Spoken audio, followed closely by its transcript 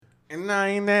And I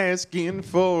ain't asking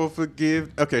for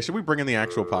forgive. Okay, should we bring in the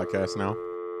actual podcast now?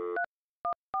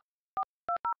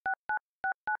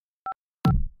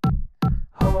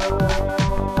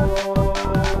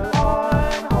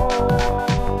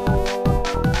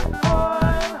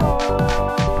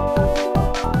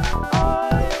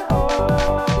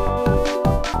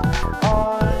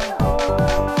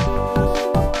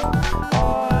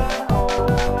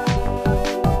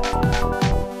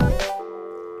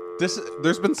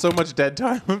 There's been so much dead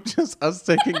time of just us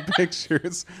taking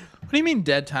pictures. What do you mean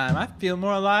dead time? I feel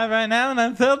more alive right now than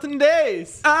I've felt in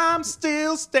days. I'm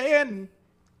still standing.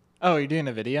 Oh, you're doing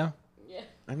a video? Yeah.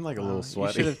 I'm like a little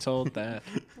sweaty. You should have told that.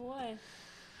 What?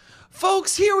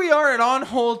 Folks, here we are at On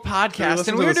Hold Podcast,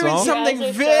 listen and to we're the doing song? something You guys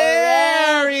are so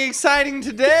very exciting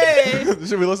today.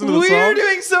 Should we listen to the song? We're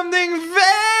doing something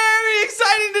very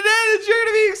exciting today that you're going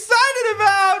to be excited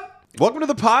about. Welcome to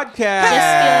the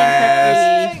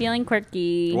podcast. Just feeling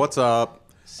quirky. What's up?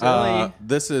 Silly.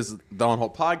 This is the On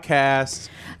Hold Podcast.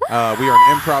 We are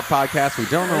an improv podcast. We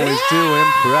don't always do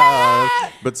improv,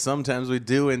 but sometimes we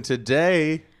do. And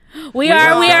today, We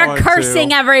are going cursing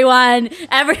to- everyone.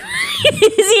 Everyone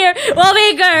is here will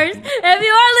be cursed. If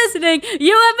you are listening,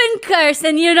 you have been cursed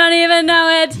and you don't even know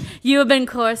it. You have been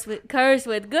cursed with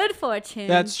good fortune.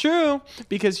 That's true,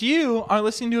 because you are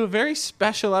listening to a very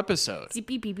special episode.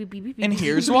 And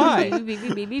here's why.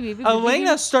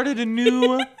 Elena started a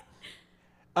new...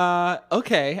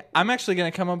 okay, I'm actually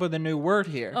going to come up with a new word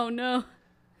here. Oh no.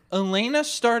 Elena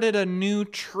started a new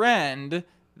trend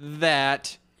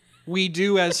that we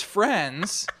do as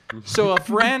friends. So a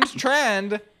friend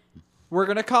trend, we're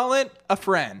going to call it a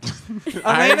friend.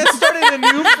 Elena started a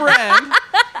new friend.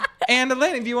 And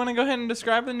Elena, do you want to go ahead and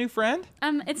describe the new friend?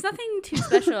 It's nothing too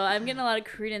special. I'm getting a lot of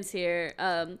credence here.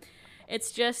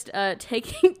 It's just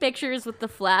taking pictures with the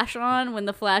flash on when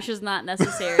the flash is not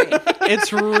necessary.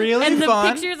 It's really And the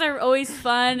fun. pictures are always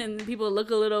fun, and people look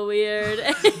a little weird.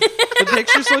 The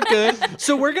pictures look good.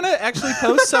 So we're going to actually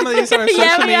post some of these on our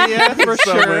Yeah, social we are. media for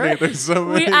so sure. many. There's so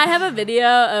many. I have a video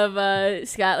of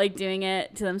Scott like doing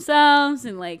it to themselves,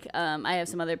 and like I have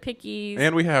some other pickies.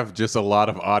 And we have just a lot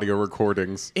of audio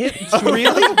recordings. It's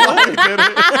really fun.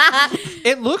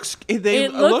 It looks, they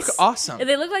It look looks- awesome.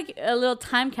 They look like a little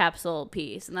time capsule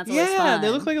piece, and that's always Yeah, fun. they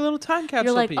look like a little time capsule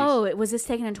You're like, piece. oh, was this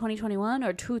taken in 2021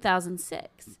 or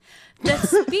 2006?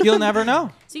 You'll never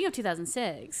know. Speaking of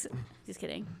 2006, just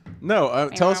kidding. No,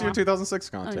 tell us your 2006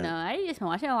 Oh content. no, I just been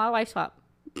watching a lot of Wife Swap.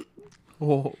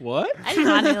 What? I just been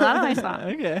watching a lot of Wife Swap.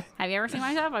 Okay. Have you ever seen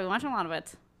Wife Swap? I've been watching a lot of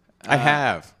it. I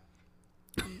have.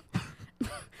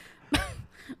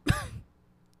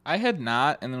 I had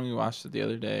not, and then we watched it the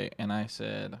other day, and I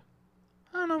said,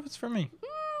 I don't know if it's for me.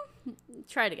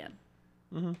 Try it again.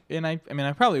 And I mean,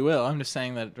 I probably will. I'm just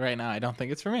saying that right now I don't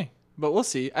think it's for me. But we'll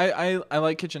see. I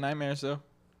like Kitchen Nightmares, though.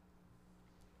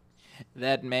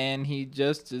 That man, he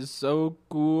just is so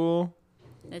cool.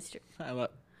 That's true. I love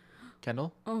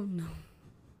Kendall. Oh no.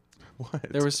 What?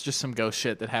 There was just some ghost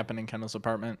shit that happened in Kendall's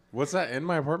apartment. What's that in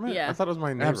my apartment? Yeah. I thought it was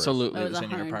my neighbor's. Absolutely, That it was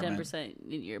was in your apartment. 110%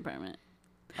 in your apartment.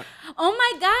 Oh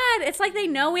my God! It's like they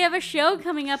know we have a show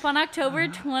coming up on October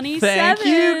 27th. Thank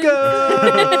you,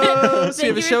 Ghost. We Thank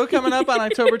have a you. show coming up on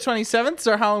October 27th. It's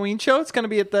our Halloween show. It's going to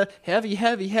be at the Heavy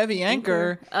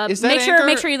Anchor. Is that make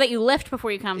Anchor? sure you that you lift before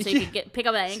you come, so you can pick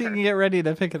up that So anchor. you can get ready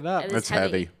to pick it up. It is That's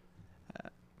heavy.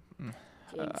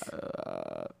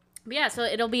 But yeah, so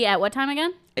it'll be at what time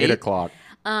again? 8 o'clock.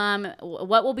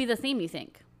 What will be the theme? You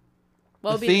think?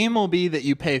 What The will be theme will be that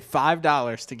you pay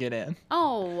 $5 to get in.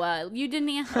 you didn't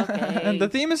answer. Okay. And the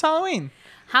theme is Halloween.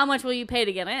 How much will you pay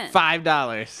to get in?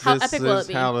 $5. How This epic will is it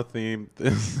be? how the theme.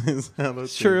 This is how the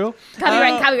theme. True.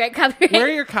 Copyright. Wear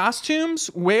your costumes.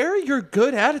 Wear your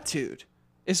good attitude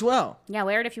as well. Yeah,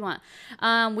 wear it if you want.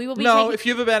 We will be. No, taking, if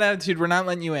you have a bad attitude, we're not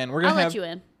letting you in. We're I'll gonna let have. you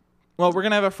in. Well, we're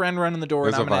gonna have a friend running the door,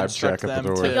 There's and I'm a gonna vibe instruct check at the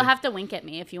them door. to. You'll have to wink at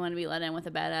me if you want to be let in with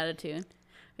a bad attitude.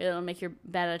 It'll make your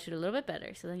bad attitude a little bit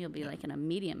better. So then you'll be like in a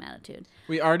medium attitude.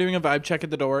 We are doing a vibe check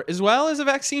at the door, as well as a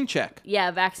vaccine check.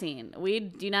 Yeah, vaccine. We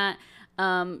do not.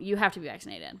 You have to be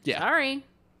vaccinated. Yeah. Sorry.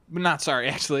 Not sorry,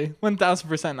 actually.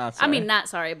 1,000% not sorry. I mean, not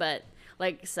sorry, but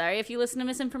like, sorry if you listen to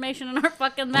misinformation and aren't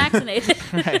fucking vaccinated.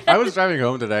 I was driving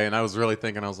home today and I was really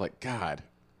thinking, I was like, God,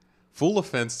 full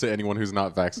offense to anyone who's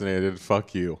not vaccinated.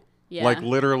 Fuck you. Yeah. Like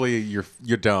literally, you're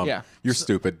dumb. Yeah. You're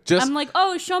stupid. Just I'm like,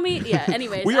 oh, show me. Yeah.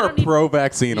 Anyways, we I are don't need-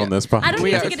 pro-vaccine on this podcast. I don't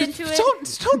We need are. to get into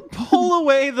it. Don't pull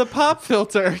away the pop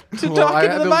filter to Well, talk I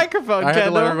into had the to- microphone, I had to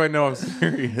Kendall. let everybody know I'm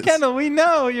serious. Kendall, we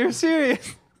know you're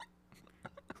serious.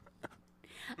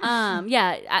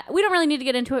 We don't really need to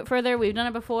get into it further. We've done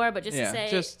it before, but just to say,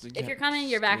 if you're coming,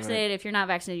 you're do it. vaccinated. If you're not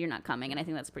vaccinated, you're not coming. And I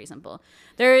think that's pretty simple.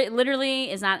 There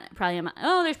literally is not probably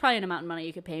there's probably an amount of money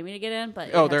you could pay me to get in,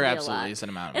 but there absolutely is an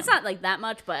amount. It's not like that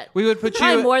much, but we would put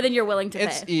probably you more than you're willing to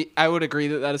pay. I would agree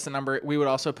that is the number. We would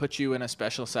also put you in a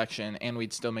special section, and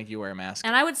we'd still make you wear a mask.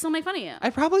 And I would still make fun of you.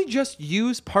 I'd probably just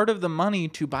use part of the money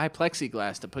to buy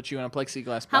plexiglass to put you in a plexiglass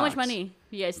box. How much money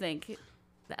you guys think?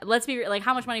 Let's be like,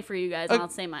 how much money for you guys? And I'll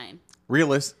say mine.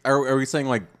 Realist? Are we saying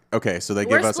like, okay, so they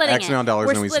give us X amount of dollars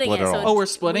and we split it all? Oh, we're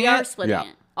splitting we it? We are splitting Yeah.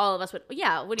 it. All of us would.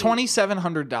 Yeah. What do you?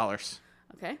 $2,700.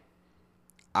 Okay.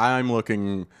 I'm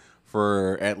looking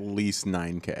for at least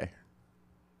 $9,000.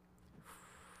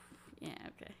 Yeah.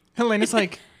 Okay. Helena's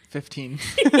like 15.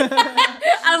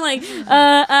 I'm like,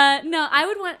 no.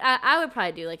 I would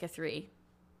probably do like a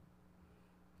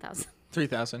 3,000.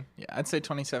 3,000. Yeah, I'd say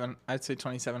 27. I'd say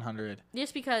 2,700.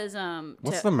 Just because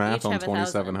What's to the math each on have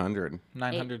 2,700?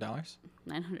 $900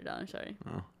 $900. Sorry.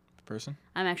 per person.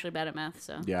 I'm actually bad at math,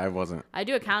 so Yeah, I wasn't. I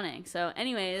do accounting. So,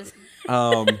 anyways.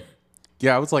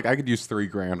 Yeah, I was like, I could use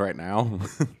 $3,000 right now.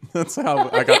 That's how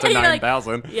I got to You're like,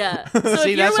 9,000. Yeah. So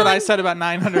See, that's what I said about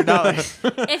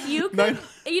 $900. If you could,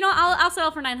 I'll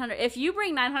settle for $900. If you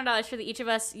bring $900 for each of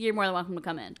us, you're more than welcome to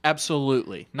come in.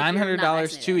 Absolutely. $900 to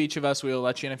vaccinated. each of us. We will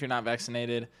let you in if you're not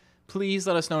vaccinated. Please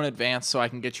let us know in advance so I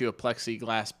can get you a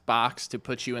plexiglass box to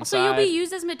put you inside. So you'll be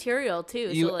used as material too.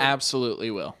 You so like,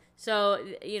 absolutely will. So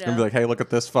And be like, hey, look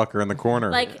at this fucker in the corner.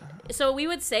 like, so we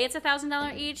would say it's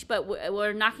 $1,000 each, but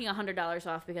we're knocking $100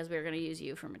 off because we're going to use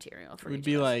you for material. We'd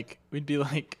be like,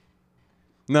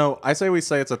 No, I say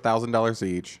it's $1,000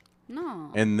 each.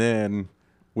 No. And then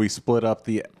we split up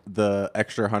the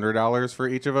extra $100 for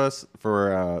each of us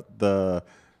for the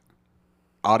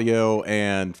audio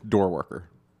and door worker.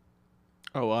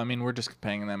 oh, well, I mean, we're just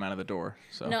paying them out of the door.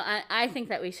 So No, I think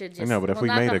that we should just. I know, but if we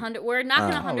knock made it- 100, we're knocking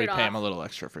oh, 100 we'd off. pay them a little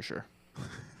extra for sure.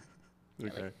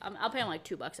 Okay. I'll pay them like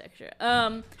 $2 extra.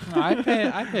 No, I'd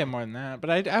pay more than that,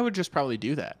 but I would just probably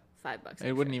do that. $5 extra.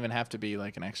 It wouldn't even have to be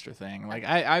like an extra thing. Like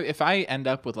if I end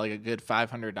up with like a good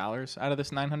 $500 out of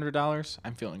this $900,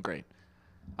 I'm feeling great.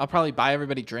 I'll probably buy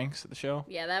everybody drinks at the show.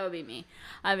 Yeah, that would be me.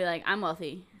 I'd be like, I'm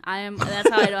wealthy. That's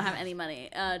how I don't have any money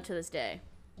to this day.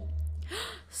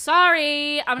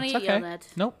 Sorry, I'm gonna It's get okay. yelled at.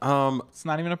 Nope, it's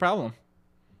not even a problem.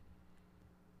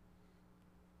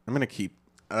 I'm gonna keep.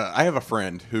 I have a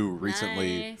friend who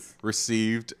recently Nice.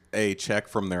 received a check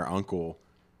from their uncle.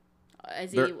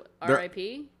 Is he They're-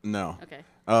 R.I.P.? No. Okay.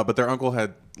 But their uncle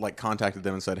had like contacted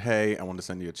them and said, "Hey, I want to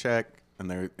send you a check," and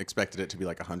they expected it to be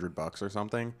like $100 or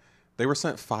something. They were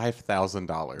sent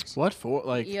 $5,000. What for?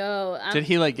 Like, Yo, did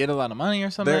he like get a lot of money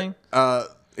or something?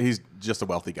 He's just a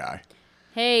wealthy guy.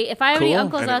 Hey, if I have any Cool.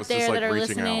 uncles And it out was just, there like, that are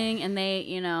reaching out. listening and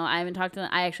they, I haven't talked to them.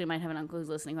 I actually might have an uncle who's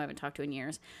listening who I haven't talked to in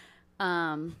years. You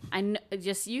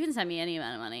can send me any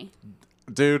amount of money.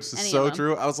 Dude, this is Any so of them.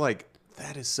 true. I was like,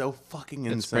 that is so fucking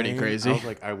insane. It's pretty crazy. I was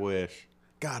like, I wish.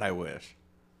 God, I wish.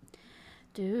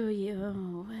 Do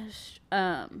you wish?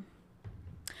 But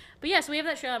yeah, so we have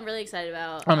that show I'm really excited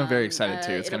about. I'm very excited,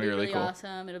 too. It's it'll gonna be really cool.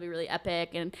 awesome. It'll be really epic,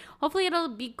 and hopefully it'll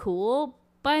be cool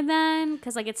by then,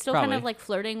 because like it's still kind of Probably. like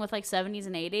flirting with like 70s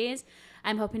and 80s.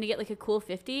 I'm hoping to get like a cool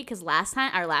 50, because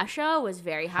our last show was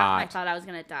very hot. And I Hot. thought I was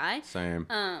gonna die. Same.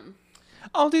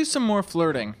 I'll do some more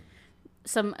flirting.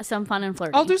 Some fun and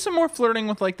flirty. I'll do some more flirting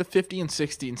with like the 50 and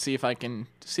 60 and see if I can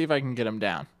get them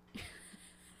down.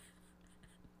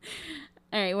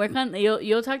 All right, work on.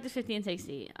 You'll talk to 50 and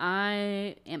 60.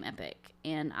 I am epic,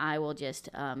 and I will just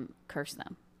curse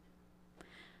them.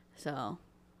 So,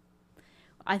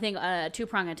 I think a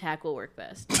 2-prong attack will work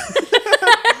best.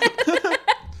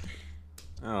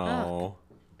 Oh.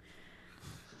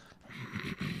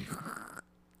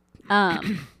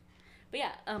 But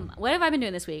yeah, what have I been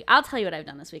doing this week? I'll tell you what I've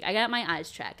done this week. I got my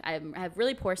eyes checked. I have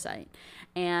really poor sight,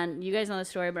 and you guys know the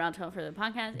story, but I'll tell it for the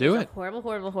podcast. Do was it. a horrible,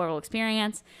 horrible, horrible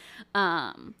experience.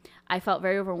 I felt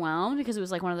very overwhelmed because it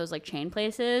was like one of those like chain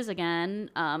places again.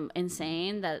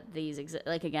 Insane that these exist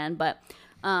like again, but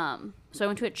so I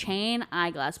went to a chain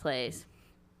eyeglass place.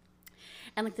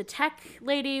 And like the tech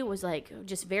lady was like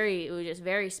just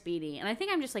very speedy, and I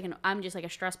think I'm just like a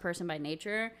stressed person by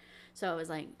nature, so I was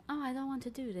like, oh, I don't want to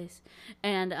do this,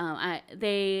 and I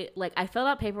filled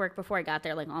out paperwork before I got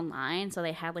there like online, so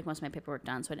they had like most of my paperwork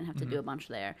done, so I didn't have to do a bunch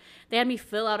there. They had me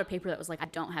fill out a paper that was like I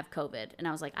don't have COVID, and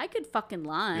I was like I could fucking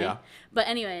lie, Yeah. but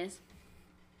anyways.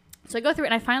 So I go through it,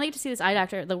 and I finally get to see this eye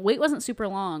doctor. The wait wasn't super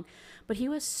long, but he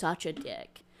was such a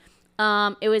dick.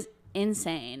 It was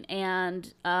insane,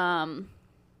 and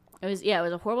it was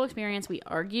a horrible experience. We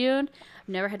argued. I've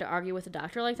never had to argue with a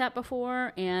doctor like that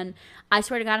before, and I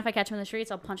swear to God, if I catch him in the streets,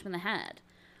 I'll punch him in the head.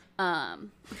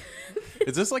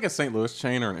 Is this like a St. Louis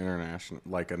chain or an international,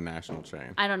 like a national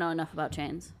chain? I don't know enough about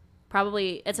chains.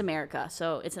 Probably it's America,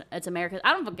 so it's America.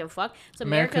 I don't give a fuck. It's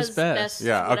America's best.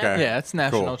 Yeah, whatever. okay. Yeah, it's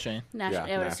national Cool. chain. National,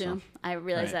 Yeah, I would national. assume. I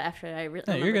realized Right. that after I you're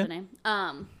remembered the good. name.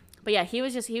 But yeah, he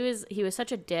was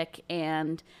such a dick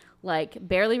and like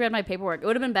barely read my paperwork. It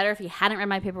would have been better if he hadn't read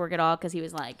my paperwork at all because he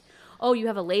was like, "Oh, you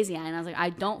have a lazy eye," and I was like, "I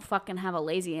don't fucking have a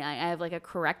lazy eye. I have like a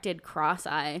corrected cross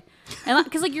eye," and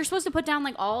because like you're supposed to put down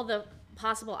like all the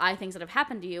possible eye things that have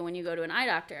happened to you when you go to an eye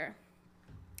doctor.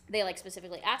 They like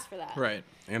specifically ask for that. Right.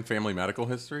 And family medical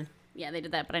history? Yeah, they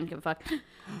did that, but I didn't give a fuck.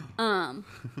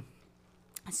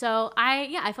 So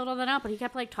I filled all that out, but he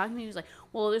kept like talking to me. He was like,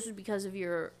 "Well, this is because of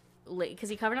your," because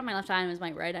he covered up my left eye and it was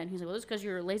my right eye. And he was like, "Well, this is because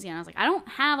you're lazy." And I was like, "I don't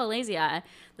have a lazy eye."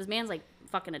 This man's like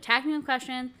fucking attacking me with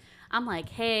questions. I'm like,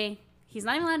 "Hey," he's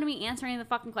not even allowed to me answer any of the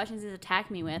fucking questions he's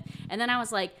attacked me with. And then I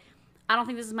was like, "I don't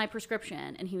think this is my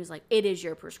prescription." And he was like, "It is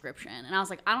your prescription." And I was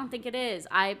like, "I don't think it is.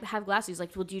 I have glasses." He's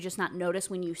like, "Well, do you just not notice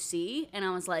when you see?" And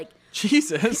I was like,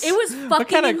 Jesus. It was What fucking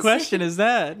kind of insane. question is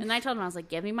that? and I told him, I was like,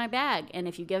 "Give me my bag, and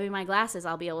if you give me my glasses,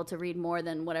 I'll be able to read more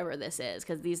than whatever this is,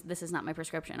 because this is not my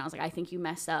prescription." I was like, "I think you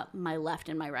messed up my left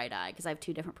and my right eye, because I have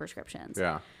two different prescriptions."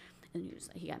 Yeah. And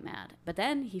he got mad, but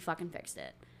then he fucking fixed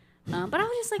it. But I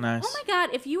was just like, Nice. "Oh my god,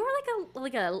 if you were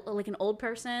like an old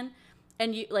person,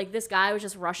 and you like this guy was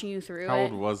just rushing you through How it."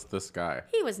 old was this guy?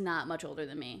 He was not much older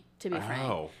than me, to be frank.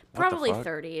 Oh, what the Probably fuck?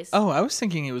 30s. Oh, I was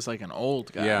thinking he was like an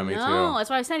old guy. Yeah, me no, too. that's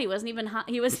why I said he wasn't even hot.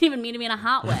 He wasn't even mean to me in a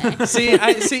hot way. See,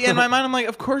 in my mind, I'm like,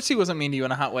 of course he wasn't mean to you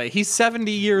in a hot way. He's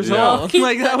 70 years Yeah. old.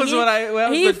 Like that was what I. That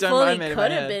was he the dumb fully I made in my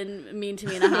could have head. been mean to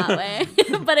me in a hot way,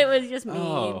 but it was just mean.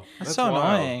 Oh, That's so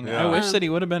wild. annoying. Yeah. I wish that he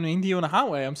would have been mean to you in a hot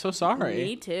way. I'm so sorry.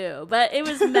 Me too, but it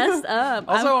was messed up.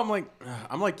 Also, I'm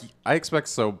like, I expect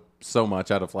so much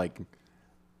out of like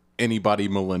anybody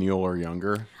millennial or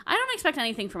younger. I don't expect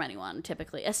anything from anyone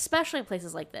typically, especially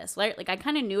places like this. Like I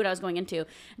kind of knew what I was going into.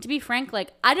 And to be frank,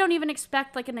 like I don't even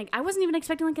expect I wasn't even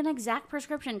expecting like an exact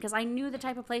prescription because I knew the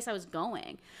type of place I was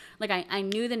going. Like I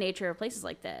knew the nature of places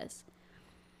like this,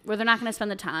 where they're not going to spend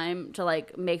the time to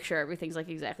like make sure everything's like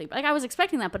exactly. Like I was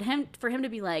expecting that, but for him to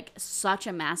be like such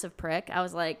a massive prick, I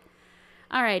was like,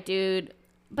 all right, dude.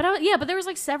 But but there was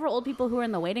like several old people who were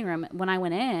in the waiting room when I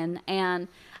went in, and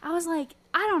I was like,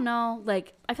 I don't know,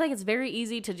 like I feel like it's very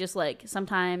easy to just like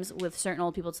sometimes with certain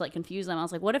old people to like confuse them. I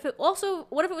was like, what if it was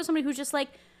somebody who's just like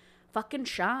fucking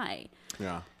shy?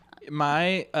 Yeah.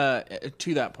 My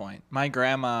to that point, my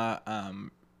grandma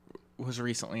was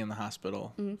recently in the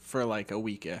hospital for like a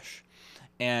weekish,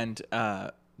 and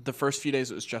the first few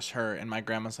days it was just her, and my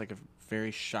grandma's like a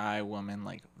very shy woman,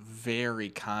 like very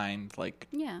kind, like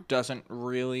Yeah. doesn't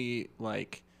really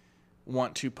like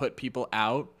want to put people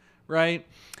out, right?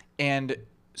 And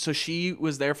so she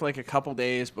was there for like a couple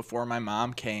days before my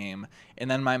mom came,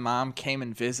 and then my mom came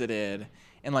and visited,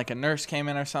 and like a nurse came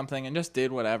in or something and just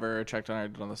did whatever, checked on her,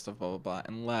 did all this stuff, blah blah blah,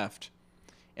 and left.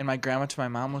 And my grandma to my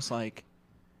mom was like,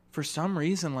 for some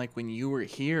reason, like when you were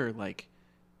here, like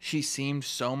she seemed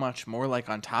so much more like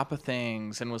on top of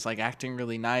things and was like acting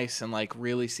really nice and like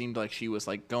really seemed like she was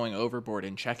like going overboard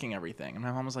and checking everything. And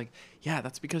my mom was like, yeah,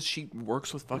 that's because she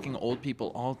works with fucking old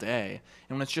people all day.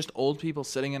 And when it's just old people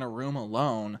sitting in a room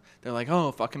alone, they're like,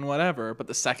 oh, fucking whatever. But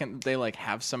the second that they like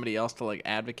have somebody else to like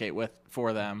advocate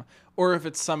for them, or if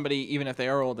it's somebody, even if they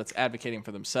are old, that's advocating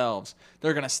for themselves,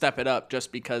 they're going to step it up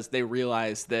just because they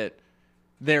realize that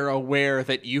they're aware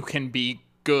that you can be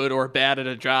good or bad at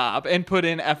a job and put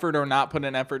in effort or not put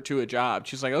in effort to a job.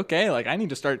 She's like, okay, like I need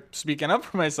to start speaking up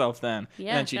for myself then. Yeah,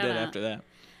 and then she shout did out. after that.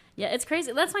 Yeah, it's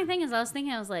crazy. That's my thing.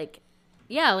 I was like,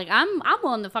 yeah, like I'm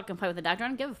willing to fucking fight with the doctor. I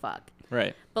don't give a fuck.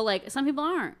 Right. But like some people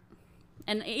aren't.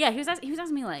 And yeah, he was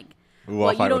asking me like, Ooh, I'll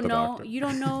what, you fight with don't the know doctor. you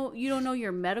don't know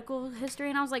your medical history?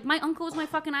 And I was like, my uncle was my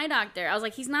fucking eye doctor. I was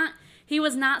like, he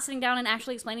was not sitting down and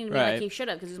actually explaining to me Right. like he should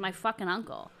have, because he was my fucking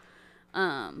uncle.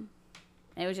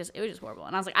 It was just horrible.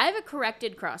 And I was like, I have a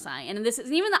corrected cross eye, and this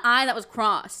isn't even the eye that was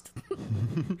crossed.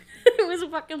 It was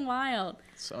fucking wild.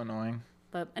 So annoying.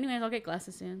 But anyways, I'll get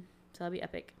glasses soon, so that'll be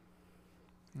epic.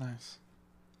 Nice.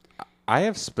 I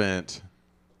have spent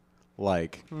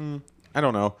like I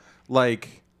don't know,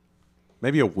 like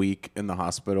maybe a week in the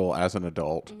hospital as an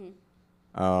adult.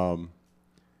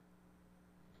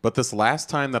 But this last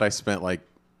time that I spent like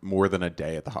more than a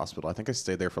day at the hospital, I think I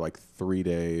stayed there for like 3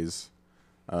 days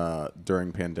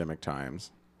during pandemic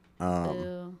times.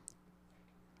 Boo.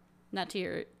 Not to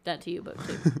you, but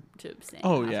to staying.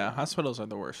 Oh in yeah, hospital. hospitals are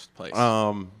the worst place.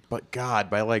 But God,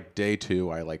 by like day 2,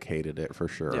 I like hated it for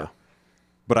sure. Yeah.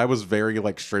 But I was very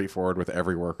like straightforward with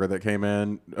every worker that came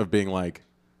in of being like,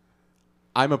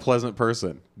 I'm a pleasant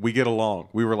person. We get along.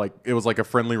 We were like, it was like a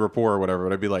friendly rapport or whatever.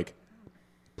 But I'd be like,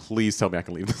 please tell me I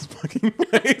can leave this fucking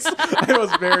place. I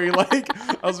was very like, Get me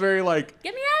out of here.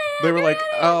 they were get me like, out of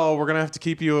here. oh, we're gonna have to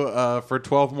keep you for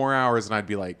 12 more hours, and I'd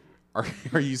be like, are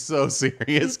you so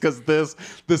serious? Because this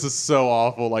is so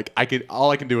awful. Like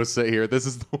all I can do is sit here. This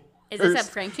is the worst. Is this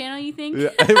a prank channel, you think? Yeah,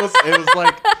 it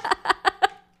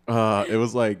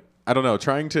was like I don't know,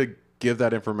 trying to give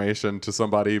that information to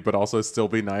somebody, but also still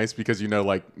be nice because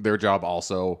like their job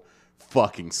also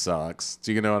fucking sucks.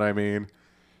 Do you know what I mean?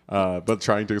 But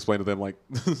trying to explain to them like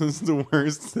this is the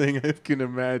worst thing I can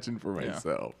imagine for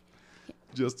myself.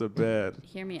 Just a bed.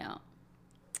 Hear me out.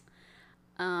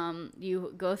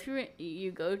 You go through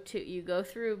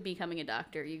becoming a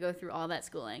doctor. You go through all that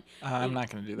schooling. I'm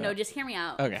not going to do that. No, just hear me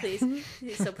out, Okay. please.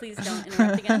 So please don't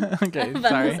interrupt again. Okay, About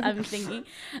sorry. this, I'm thinking.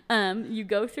 You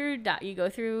go through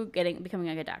becoming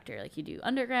like a doctor. Like you do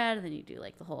undergrad, and then you do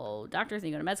like the whole doctor thing.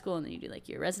 You go to med school, and then you do like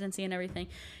your residency and everything.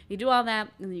 You do all that,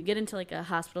 and then you get into like a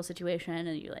hospital situation,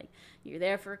 and you're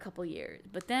there for a couple years.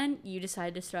 But then you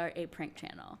decide to start a prank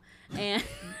channel, and.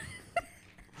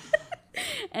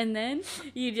 And then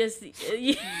you just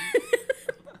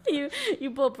you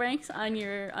pull pranks on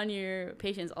your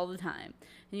patients all the time,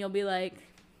 and you'll be like,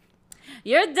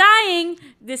 "You're dying.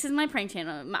 This is my prank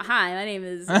channel. Hi, my name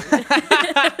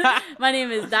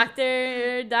is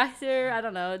Doctor I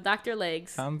don't know, Dr.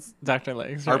 Legs. Sounds Dr.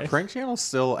 Legs. Are Right? prank channels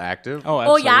still active? Oh, Oh,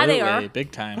 absolutely. yeah, they are.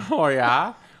 Big time. Oh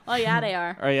yeah. Oh yeah, they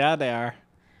are. Oh, yeah, they are.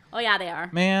 Oh yeah, they are.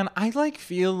 Man, I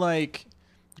feel like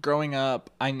growing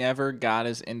up, I never got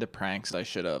as into pranks as I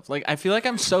should have. Like, I feel like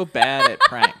I'm so bad at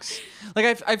pranks.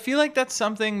 Like, I feel like that's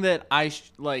something that I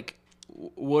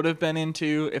would have been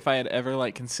into if I had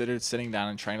ever considered sitting down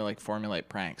and trying to formulate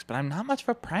pranks. But I'm not much of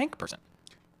a prank person.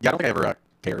 Yeah, I don't think I ever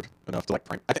cared enough to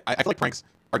prank. I feel like pranks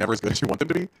are never as good as you want them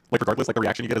to be. Regardless, the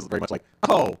reaction you get is very much or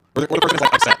the person is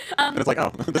upset, and it's oh,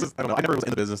 this is I don't know. I never was in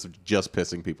the business of just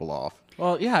pissing people off.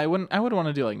 Well, yeah, I would want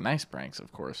to do nice pranks,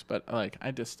 of course, but I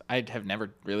have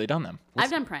never really done them. I've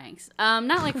done pranks.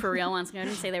 Not for real ones. I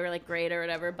didn't say they were great or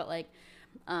whatever, but when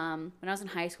I was in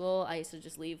high school, I used to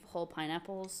just leave whole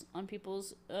pineapples on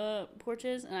people's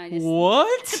porches, and I just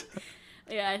What?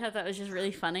 yeah, I thought that was just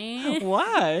really funny.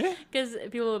 Why? Because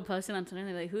people would post it on Twitter and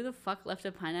they'd be like, who the fuck left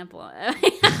a pineapple?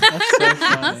 That's so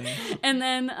funny. And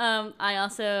then I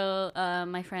also,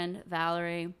 my friend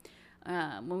Valerie,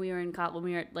 when we were in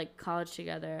college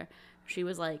together, she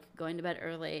was going to bed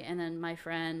early, and then my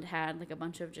friend had a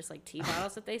bunch of just tea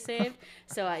bottles that they saved.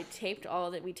 So we taped all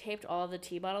of the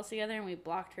tea bottles together, and we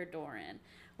blocked her door in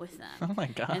with them. Oh my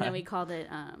God. And then we called it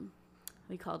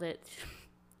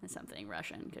something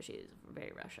Russian because she's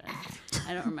very Russian.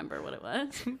 I don't remember what it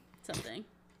was. Something.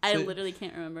 I literally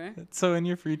can't remember. So in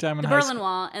your free time in The high Berlin school.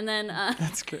 Wall, and then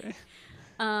That's great.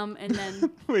 and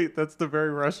then Wait, that's the very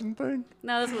Russian thing?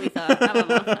 no, that's what we thought. I don't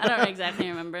know. I don't exactly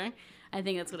remember. I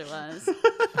think that's what it was.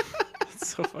 That's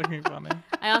so fucking funny.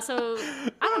 I also,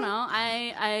 I don't know.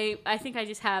 I think I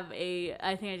just have a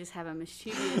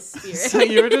mischievous spirit. So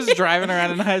you were just driving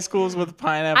around in high schools with I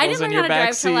pineapples didn't in learn your how to drive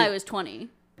backseat. till I was 20.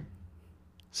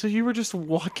 So you were just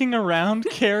walking around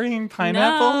carrying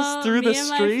pineapples No, through the me and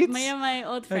streets? me and my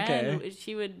old friend, Okay.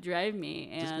 she would drive me,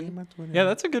 and Yeah,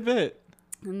 that's a good bit.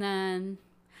 then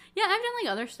yeah, I've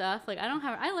done other stuff.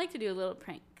 I like to do a little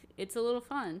prank. It's a little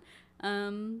fun.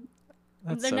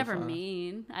 That's They're so never fun.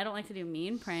 mean. I don't like to do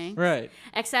mean pranks. Right.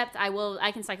 Except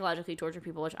I can psychologically torture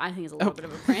people, which I think is a little bit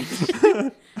of a prank.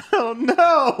 Oh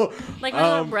no! My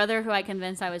little brother, who I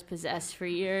convinced I was possessed for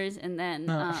years, and then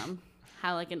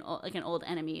how an old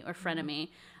enemy or frenemy,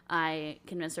 I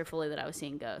convinced her fully that I was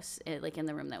seeing ghosts, in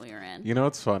the room that we were in. You know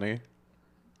what's funny?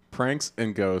 Pranks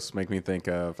and ghosts make me think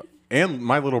of, and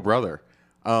my little brother.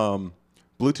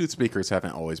 Bluetooth speakers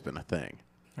haven't always been a thing.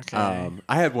 Okay.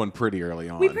 I had one pretty early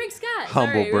on. We pranked Scott.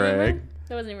 Humble Sorry, brag. remember?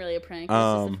 That wasn't really a prank. It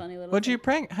was just a funny little. What'd you thing.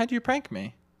 prank? How'd you prank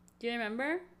me? Do you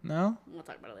remember? No? We'll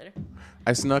talk about it later.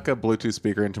 I snuck a Bluetooth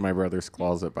speaker into my brother's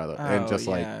closet and Oh, just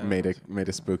yeah. made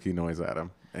a spooky noise at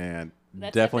him, and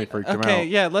That's definitely epic. freaked him Okay, out.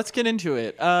 yeah, let's get into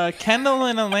it. Kendall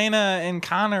and Elena and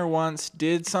Connor once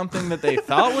did something that they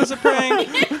thought was a prank,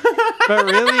 but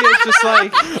really it's just I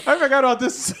forgot about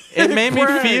this. it made me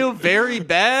prank. feel very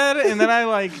bad, and then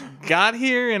I got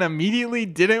here and immediately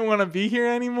didn't want to be here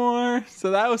anymore.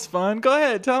 So that was fun. Go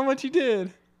ahead, tell them what you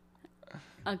did.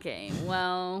 Okay,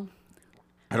 well,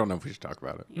 I don't know if we should talk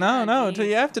about it. No, geez.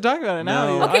 you have to talk about it now.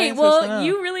 No. The Okay, audience has to know. well,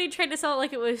 you really tried to sell it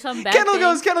like it was some bad Kendall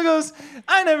thing. goes,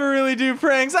 I never really do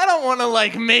pranks. I don't want to,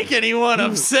 like, make anyone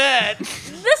upset.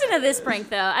 Listen to this prank,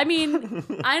 though. I mean,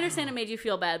 I understand it made you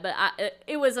feel bad, but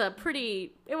it was a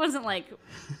pretty... It wasn't like...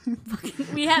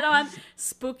 we had on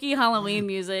spooky Halloween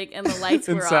music, and the lights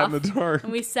And were sat off. in the dark.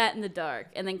 And we sat in the dark,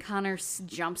 and then Connor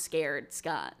jump scared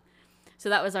Scott. So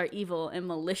that was our evil and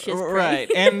malicious prank.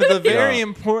 Right, and the very Yeah.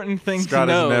 important thing Scott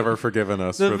to has note... never forgiven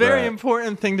us The for very that.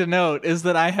 important thing to note is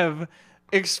that I have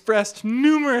expressed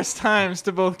numerous times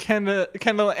to both Kendall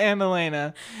and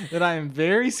Elena that I am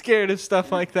very scared of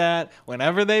stuff like that.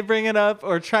 Whenever they bring it up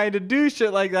or try to do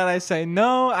shit like that, I say,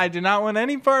 no, I do not want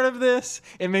any part of this.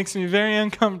 It makes me very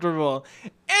uncomfortable.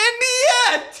 And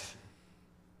yet...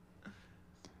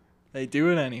 they do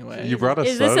it anyway. You brought us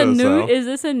Is this a sodas, new? though. Is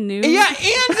this a new? Yeah,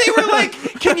 and they were like,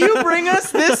 can you bring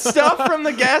us this stuff from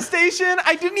the gas station?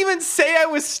 I didn't even say I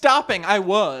was stopping. I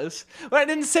was. But I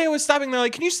didn't say I was stopping. They're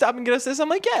like, can you stop and get us this? I'm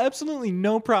like, yeah, absolutely,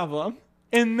 no problem.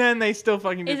 And then they still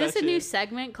fucking do Is this that a new shit.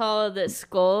 segment called the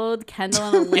Scold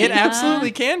Kendall and Elena? It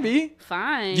absolutely can be.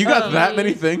 Fine. You got that Okay.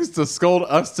 many things to scold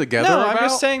us together No, about? I'm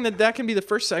just saying that can be the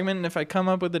first segment, and if I come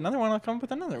up with another one, I'll come up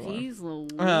with another one. Jeez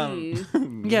Louise.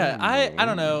 Yeah, I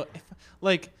don't know.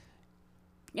 Like,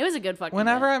 It was a good fucking.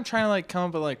 whenever bit. I'm trying to, like, come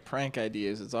up with, like, prank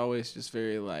ideas, it's always just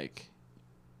very, like...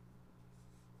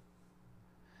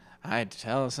 I'd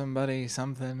tell somebody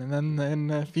something, and then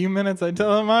in a few minutes I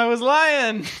tell them I was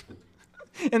lying.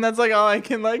 And that's, like, all I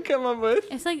can, like, come up with.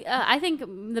 It's like I think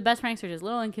the best pranks are just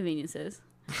little inconveniences,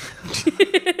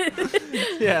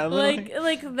 Yeah. like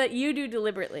that you do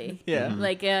deliberately. Yeah.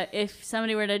 Like if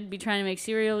somebody were to be trying to make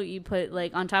cereal, you put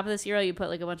like on top of the cereal, you put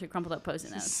like a bunch of crumpled up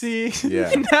Post-it notes. See?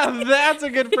 Yeah. Now that's a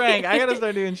good prank. I gotta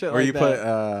start doing shit Or like you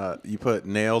that. put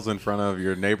nails in front of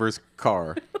your neighbor's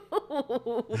car.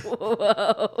 Whoa.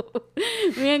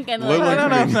 Me and Kendall. Little I don't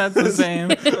know if that's the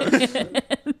same.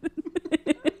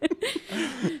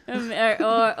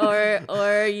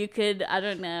 or you could, I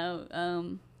don't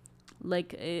know,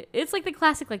 like it's like the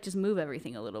classic, like just move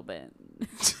everything a little bit.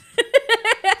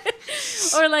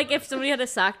 Or like if somebody had a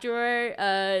sock drawer,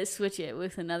 switch it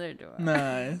with another drawer.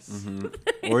 Nice.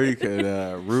 Or you could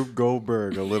Rube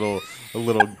Goldberg a little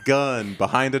gun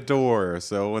behind a door,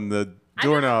 so when the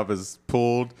doorknob is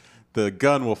pulled, the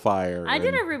gun will fire. I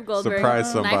did and a Rube Goldberg surprise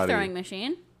knife somebody. throwing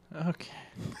machine. Okay.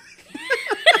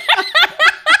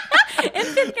 In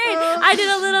 5th grade, I did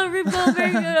a little Rube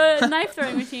Goldberg knife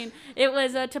throwing machine. It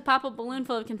was to pop a balloon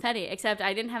full of confetti, except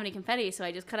I didn't have any confetti, so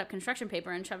I just cut up construction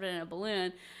paper and shoved it in a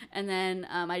balloon, and then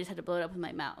I just had to blow it up with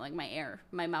my mouth, like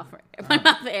my mouth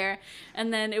air,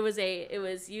 and then it was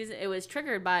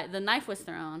triggered by the knife was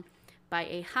thrown by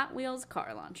a Hot Wheels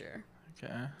car launcher.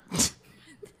 Okay.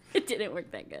 It didn't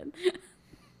work that good.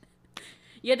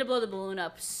 You had to blow the balloon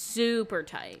up super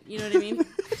tight. You know what I mean?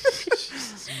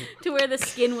 To where the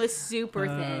skin was super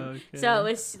thin. Okay. So it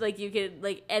was like you could,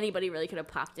 like anybody really could have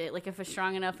popped it. Like if a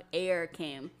strong enough air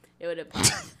came, it would have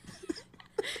popped.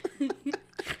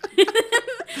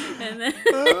 and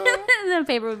then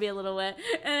paper would be a little wet.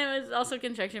 And it was also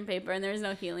construction paper, and there was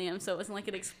no helium, so it wasn't like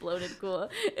it exploded cool.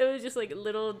 It was just like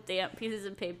little damp pieces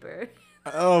of paper.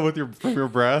 Oh, from your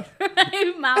breath?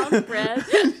 My mouth breath.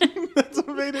 That's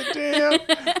what made it damp.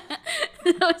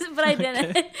 But I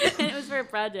didn't. And it was for a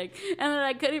project. And then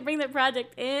I couldn't bring the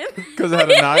project in. Because it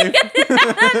had a knife?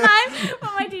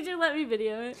 But my teacher let me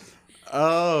video it.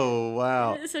 Oh,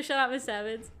 wow. So shout out Miss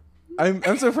Savage.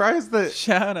 I'm surprised that...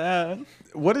 Shout out.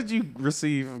 What did you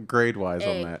receive grade-wise A.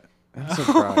 on that? I'm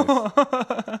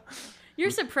surprised. You're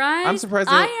surprised? I'm surprised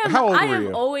I that- am. how old I were have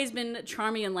you? always been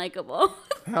charming and likable.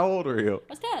 How old are you?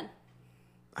 I was 10.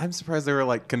 I'm surprised they were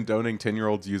like condoning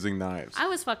 10-year-olds using knives. I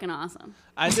was fucking awesome.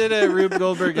 I did a Rube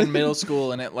Goldberg in middle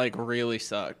school, and it like really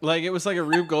sucked. Like it was like a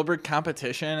Rube Goldberg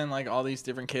competition, and like all these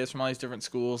different kids from all these different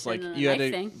schools, like And the you had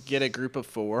knife to thing. get a group of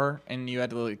 4, and you had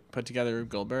to like put together Rube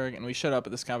Goldberg. And we showed up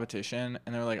at this competition,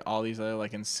 and there were like all these other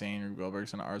like insane Rube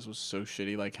Goldbergs, and ours was so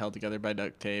shitty, like held together by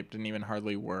duct tape, didn't even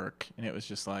hardly work, and it was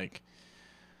just like.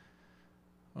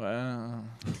 Well,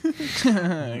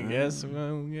 I guess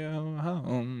we'll go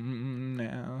home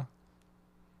now.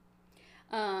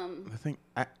 I think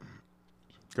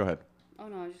Go ahead. Oh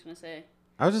no, I was just gonna say.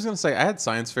 I was just gonna say I had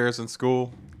science fairs in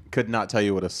school. Could not tell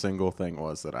you what a single thing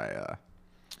was that I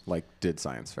did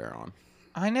science fair on.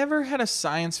 I never had a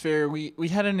science fair. We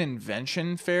had an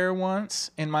invention fair once,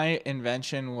 and my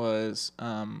invention was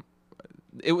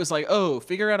it was like, oh,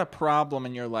 figure out a problem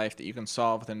in your life that you can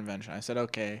solve with an invention. I said,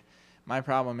 okay. My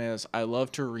problem is I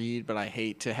love to read, but I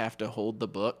hate to have to hold the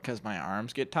book because my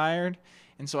arms get tired.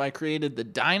 And so I created the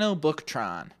Dino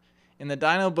Booktron. In the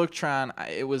Dino Booktron,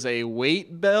 it was a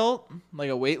weight belt, like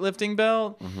a weightlifting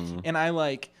belt, and I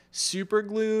like super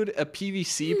glued a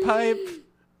PVC pipe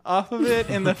off of it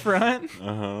in the front.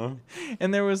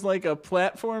 And there was like a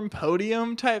platform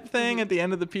podium type thing at the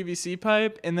end of the PVC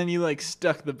pipe, and then you like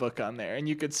stuck the book on there, and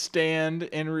you could stand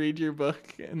and read your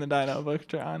book in the Dino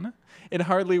Booktron. It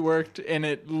hardly worked, and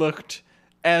it looked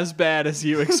as bad as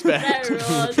you expect. That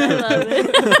rules. I love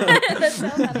it. That's so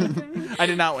funny to me. I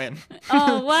did not win.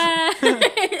 Oh, what?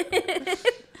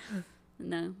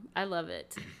 No, I love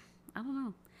it. I don't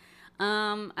know.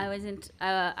 I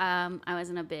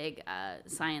wasn't a big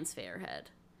science fair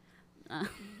head. I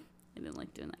didn't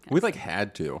like doing that kind We of like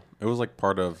had to. It was like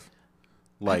part of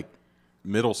like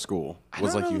middle school. It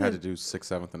was don't like know you had to that- do 6th,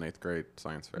 7th, and 8th grade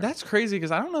science fair. That's crazy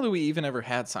because I don't know that we even ever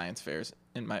had science fairs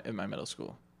in my middle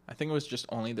school. I think it was just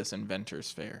only this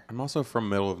inventors fair. I'm also from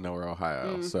middle of nowhere,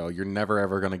 Ohio, so you're never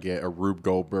ever gonna get a Rube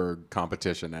Goldberg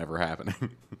competition ever happening.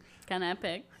 kind of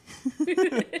epic.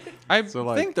 I So,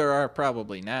 like- think there are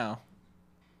probably now.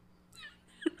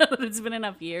 It's been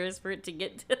enough years for it to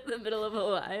get to the middle of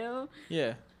Ohio.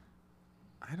 Yeah,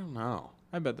 I don't know.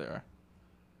 I bet there are.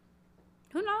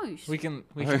 Who knows? We can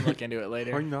look into it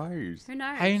later. Who knows? Who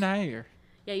knows? Hey, Nair.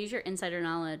 Yeah, use your insider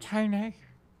knowledge. Hey, Nair.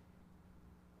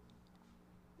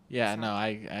 Yeah, no,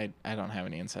 I don't have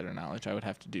any insider knowledge. I would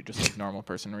have to do just like normal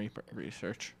person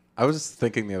research. I was just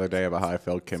thinking the other day about how I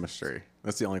failed chemistry.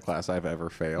 That's the only class I've ever You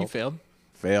failed. failed?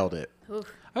 Failed it. Oof,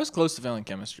 I was close to failing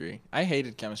chemistry. I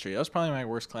hated chemistry. That was probably my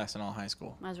worst class in all high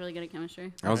school. I was really good at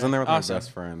chemistry. I was in there with Awesome. my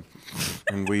best friend,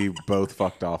 and we both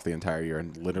fucked off the entire year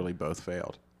and literally both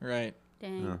failed. Right.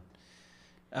 Dang.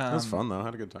 It was fun though. I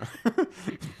had a good time.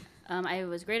 I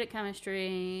was great at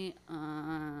chemistry.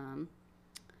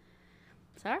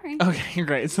 Sorry. Okay,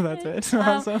 great. So that's it.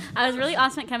 Awesome. I was really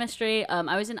awesome at chemistry.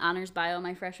 I was in honors bio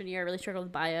my freshman year. I really struggled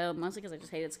with bio, mostly because I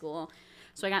just hated school.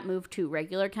 So I got moved to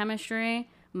regular chemistry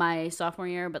my sophomore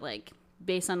year, but like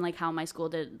based on like how my school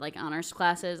did like honors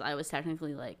classes, I was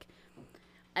technically like,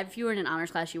 if you were in an honors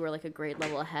class, you were like a grade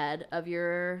level ahead of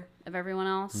everyone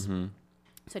else.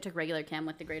 So I took regular chem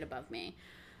with the grade above me.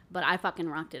 But I fucking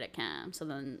rocked it at chem. So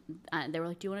then they were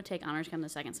like, "Do you want to take honors chem the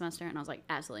second semester?" And I was like,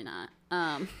 "Absolutely not.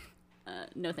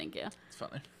 No, thank you." It's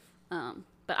funny.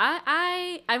 But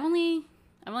I've only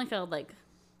failed like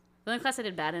the only class I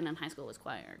did bad in high school was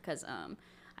choir because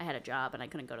I had a job and I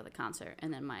couldn't go to the concert.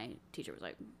 And then my teacher was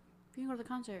like, "If you can go to the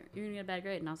concert, you're gonna get a bad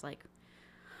grade." And I was like,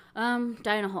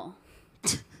 "Die in a hole."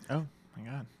 Oh my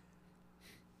god.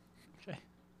 Okay.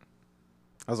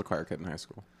 I was a choir kid in high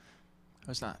school. I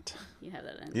was not. You have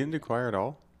that in. You didn't do choir at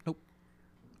all? Nope.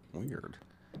 Weird.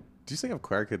 Do you think I have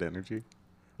choir kid energy?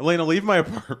 Elena, leave my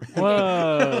apartment.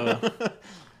 Whoa.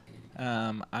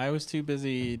 I was too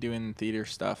busy doing theater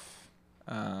stuff,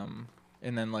 and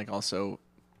then like also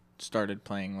started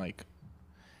playing like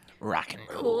rock and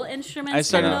roll. Cool instruments. I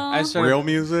started. Kendall? I started. Real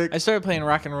music? I started playing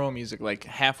rock and roll music like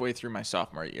halfway through my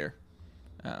sophomore year,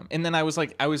 and then I was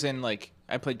in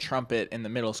I played trumpet in the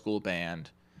middle school band,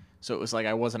 so it was like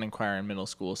I wasn't in choir in middle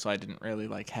school, so I didn't really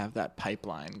like have that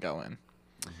pipeline going.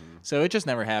 So it just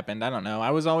never happened. I don't know.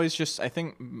 I was always just, I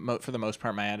think for the most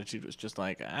part, my attitude was just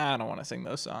like, I don't want to sing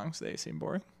those songs. They seem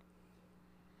boring.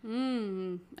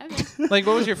 Okay. Like,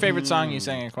 what was your favorite song you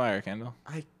sang in choir, Kendall?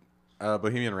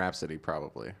 Bohemian Rhapsody,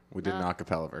 probably. We did an a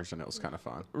cappella version. It was kind of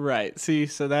fun. Right. See,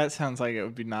 so that sounds like it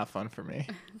would be not fun for me.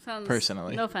 Sounds,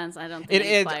 Personally. No offense, I don't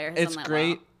think choir has it's done that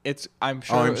great. well. It's, I'm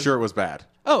sure. Oh, it I'm was- sure it was bad.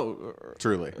 Oh,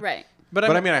 Truly. Right. but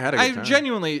I mean, I had a good time.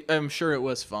 genuinely am sure it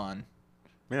was fun.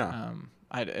 Yeah.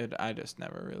 I just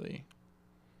never really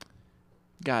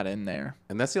got in there.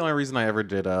 And that's the only reason I ever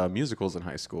did musicals in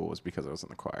high school was because I was in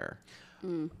the choir.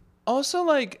 Also,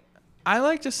 like, I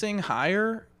like to sing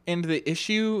higher, and the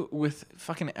issue with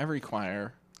fucking every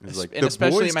choir, It's like, and the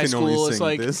especially boys at my can only school, it's sing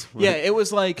like, this yeah, way. it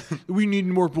was like, we need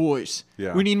more boys.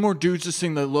 Yeah. We need more dudes to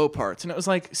sing the low parts. And it was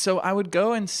like, so I would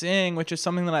go and sing, which is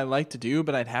something that I like to do,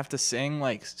 but I'd have to sing,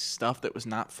 like, stuff that was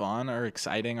not fun or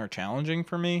exciting or challenging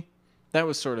for me. That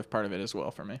was sort of part of it as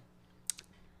well for me.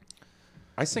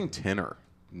 I sang tenor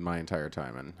my entire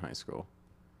time in high school,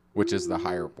 which is the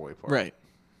higher boy part. Right.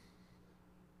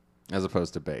 As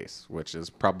opposed to bass, which is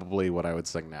probably what I would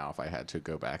sing now if I had to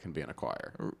go back and be in a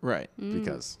choir. Right.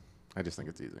 Because I just think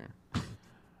it's easier.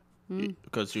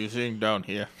 Because you sing down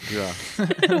here. Yeah.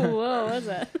 Whoa, what's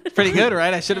that? Pretty good,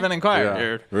 right? I should have been in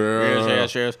choir. Yeah.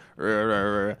 Yes.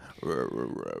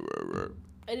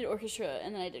 I did orchestra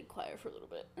and then I did choir for a little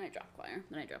bit. Then I dropped choir.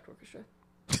 Then I dropped orchestra.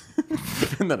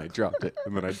 And then I dropped it.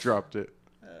 And then I dropped it.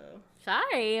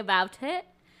 Sorry about it.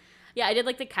 Yeah, I did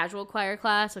like the casual choir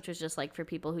class, which was just like for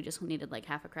people who just needed like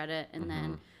half a credit. And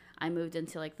then I moved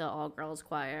into like the all girls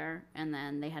choir, and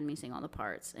then they had me sing all the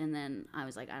parts, and then I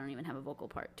was like, I don't even have a vocal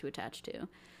part to attach to,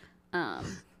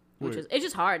 which was it's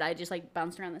just hard. I just like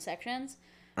bounced around the sections.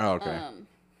 Oh, okay.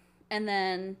 And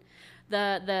then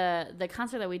the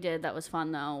concert that we did that was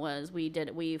fun though was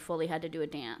we fully had to do a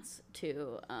dance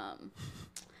to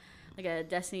like a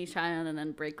Destiny's Child and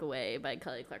then Breakaway by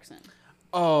Kelly Clarkson.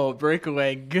 Oh,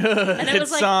 Breakaway, good And it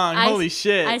was like, song. Holy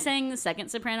shit. I sang the second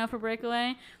soprano for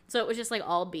Breakaway, so it was just like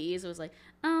all B's. It was like,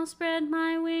 I'll spread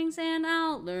my wings and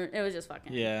I'll learn. It was just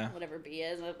fucking whatever B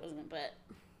is. It wasn't, but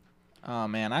Oh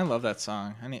man, I love that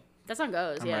song. that song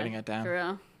goes. I'm yeah, writing it down. for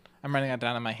real. I'm writing it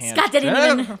down in my hand. Scott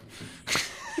didn't even.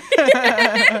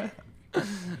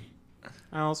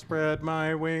 I'll spread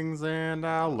my wings and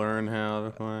I'll learn how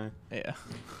to fly. Yeah.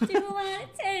 Do what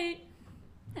it takes.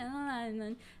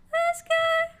 Let's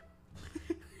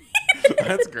go.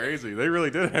 That's crazy. They really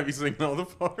did have you sing all the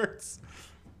parts.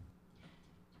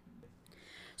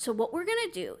 So what we're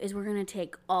gonna do is we're gonna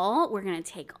take all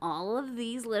of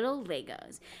these little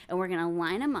Legos and we're gonna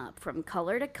line them up from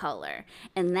color to color,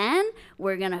 and then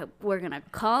we're gonna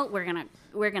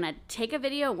take a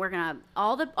video. We're gonna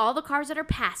all the cars that are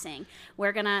passing.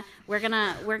 We're gonna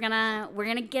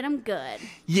get them good.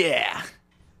 Yeah.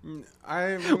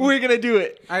 We're gonna do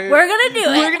it. We're gonna do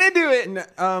it. We're gonna do it.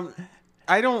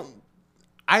 I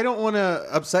don't want to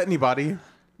upset anybody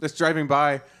that's driving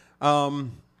by.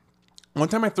 One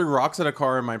time I threw rocks at a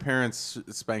car and my parents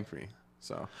spanked me.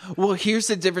 So Well, here's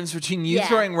the difference between you Yeah.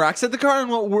 throwing rocks at the car and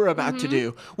what we're about to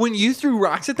do. When you threw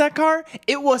rocks at that car,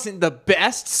 it wasn't the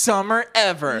best summer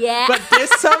ever. Yeah. But this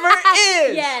summer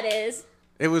is. Yeah, it is.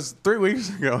 it was 3 weeks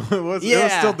ago. It was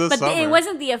Yeah. still this But summer. it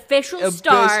wasn't the official The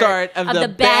start of of the the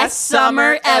best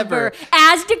summer ever,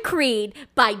 as decreed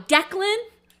by Declan.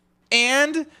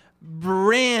 And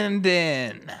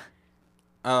Brandon.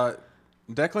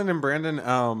 Declan and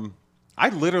Brandon. I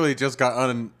literally just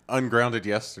got ungrounded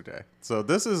yesterday. So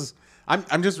this is.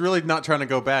 I'm just really not trying to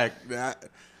go back.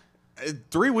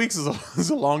 3 weeks is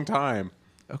a long time.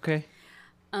 Okay.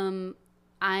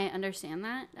 I understand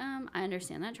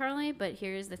that. Charlie. But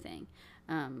here's the thing.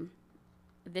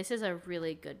 This is a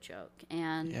really good joke,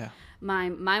 and Yeah. my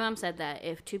mom said that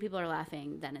if two people are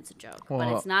laughing, then it's a joke. But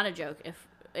Well- it's not a joke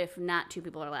if not two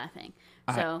people are laughing.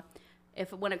 So.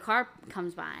 When a car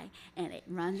comes by and it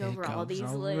runs over all these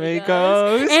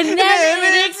Legos, and then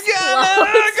it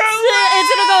explodes, it's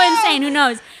gonna go insane. Who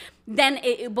knows? Then,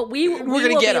 but we will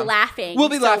gonna get be 'em. laughing. We'll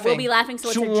be laughing. We'll be laughing. So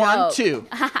it's a One, joke. two.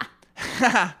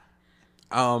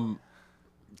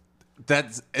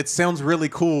 It sounds really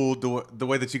cool the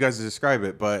way that you guys describe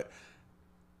it, but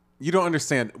you don't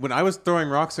understand. When I was throwing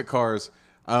rocks at cars,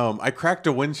 I cracked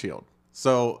a windshield.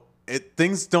 So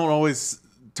things don't always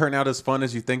turn out as fun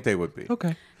as you think they would be.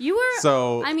 Okay. You were.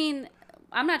 So- I mean,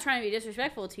 I'm not trying to be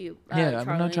disrespectful to you. Yeah, Charlie,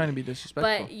 I'm not trying to be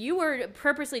disrespectful. But you were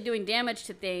purposely doing damage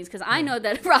to things because I know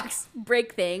that rocks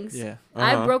break things. Yeah.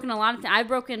 I've broken a lot of. I've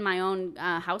broken my own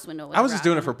house window. With I was a just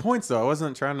doing it rock. for points, though. I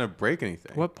wasn't trying to break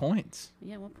anything. What points?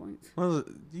 Yeah, what points? Well,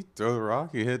 you throw the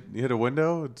rock, you hit a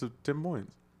window, it's 10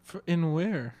 points. In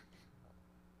where?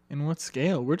 In what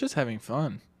scale? We're just having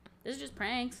fun. This is just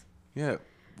pranks. Yeah.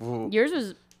 Well, Yours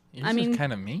was. Yours I mean- is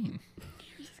kind of mean.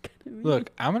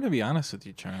 Look, I'm going to be honest with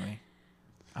you, Charlie.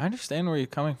 I understand where you're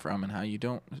coming from and how you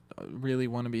don't really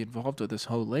want to be involved with this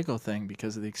whole Lego thing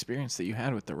because of the experience that you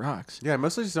had with the rocks. yeah, I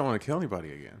mostly just don't want to kill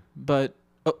anybody again. But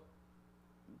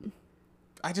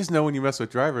I just know when you mess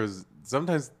with drivers,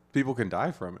 sometimes people can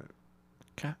die from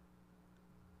it.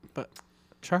 but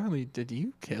Charlie, did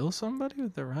you kill somebody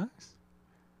with the rocks?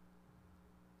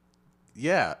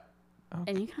 Yeah.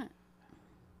 And you got.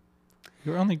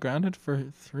 You were only grounded for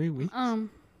 3 weeks?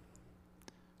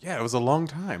 Yeah, it was a long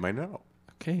time, I know.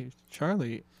 Okay,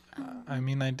 Charlie, I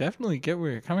mean, I definitely get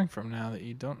where you're coming from now that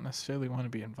you don't necessarily want to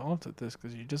be involved with this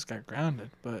because you just got grounded,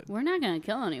 but... We're not gonna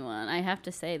kill anyone. I have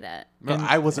to say that. No, And-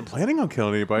 I wasn't planning on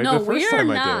killing anybody No, the first we're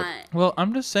time I not. did. Well,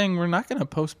 I'm just saying we're not going to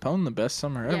postpone the best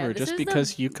summer Yeah, ever this just is the-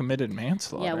 because you committed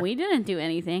manslaughter. Yeah, we didn't do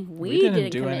anything. We didn't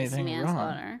didn't do commit anything wrong.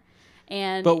 manslaughter.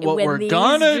 And But what when we're these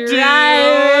gonna do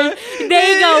drivers,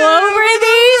 they go over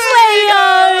these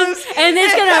Legos, and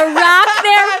it's gonna rock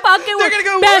their fucking They're gonna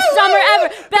go, best woo, summer woo,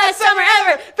 ever, best summer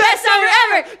ever, best summer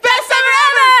ever, best summer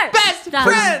ever, Best Done.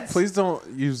 friends! Please don't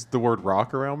use the word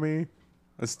rock around me.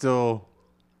 I still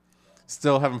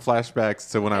having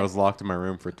flashbacks to when I was locked in my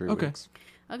room for 3 Okay. weeks.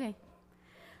 Okay.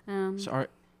 Sorry.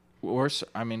 We're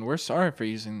sorry for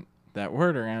using that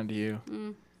word around you.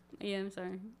 Yeah, I'm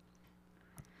sorry.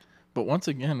 But once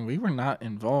again, we were not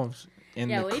involved we the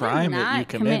did crime that you not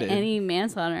commit committed. any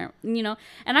manslaughter, and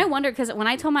I wonder because when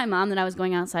I told my mom that I was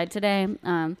going outside today,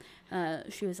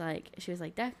 she was like,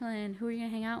 Declan, who are you gonna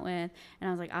hang out with? And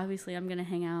I was like, obviously, I'm gonna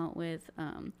hang out with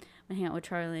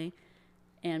Charlie,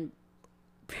 and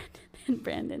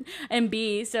Brandon and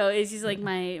B. So it's just like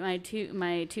my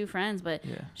two friends, but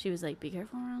Yeah. she was like, be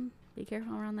careful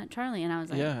around that Charlie. And I was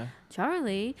like, Yeah.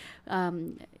 Charlie,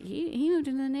 he moved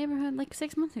into the neighborhood like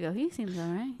 6 months ago. He seems all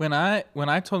right. When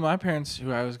I told my parents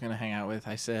who I was going to hang out with,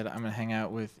 I said I'm going to hang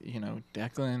out with,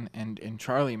 Declan and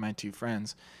Charlie, my two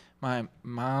friends. My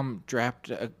mom dropped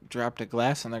a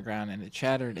glass on the ground and it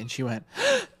shattered, and she went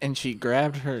and she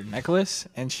grabbed her necklace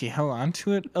and she held on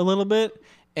to it a little bit,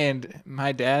 and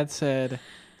my dad said,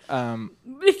 To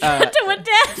what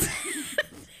dad?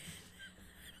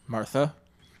 Martha,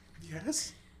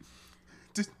 Yes.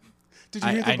 Did you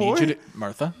hear the I boy? need you to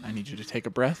Martha, I need you to take a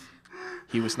breath.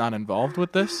 He was not involved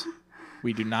with this.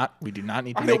 We do not need to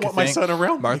I make don't a want my thing. son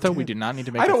around me, Martha, kid. we do not need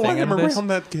to make I a don't thing want him out of this. around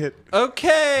that kid.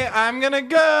 Okay, I'm gonna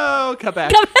go. Come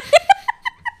back.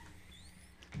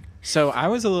 So I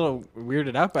was a little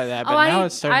weirded out by that, but now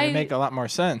it's starting to make a lot more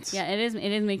sense. Yeah, it is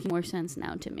making more sense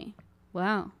now to me. Wow.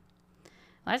 Well,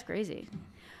 that's crazy.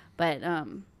 But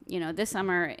this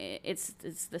summer it's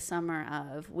the summer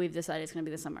of, we've decided it's going to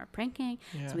be the summer of pranking.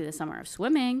 It's going to be the summer of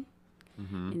swimming.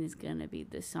 And it's going to be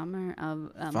the summer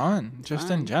of Fun,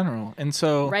 just in general. And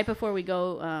so right before we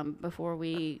go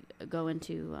into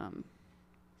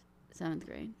 7th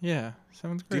grade. yeah, 7th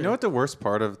grade. Do you know what the worst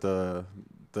part of the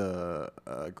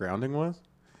grounding was?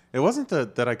 It wasn't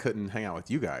that I couldn't hang out with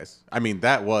you guys. I mean,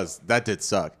 that did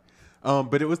suck.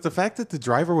 But it was the fact that the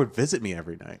driver would visit me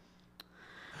every night.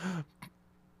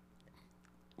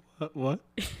 What?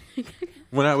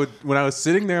 When I was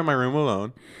sitting there in my room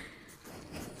alone,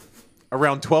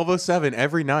 around 12:07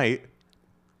 every night,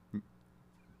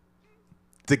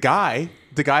 the guy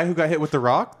who got hit with the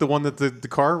rock, the one that the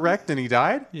car wrecked and he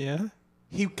died, Yeah.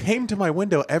 he came to my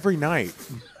window every night.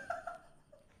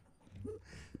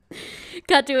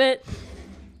 Cut to it.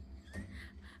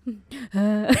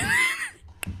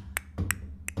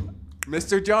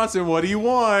 Mr. Johnson, what do you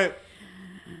want?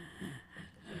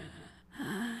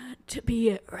 To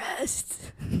be at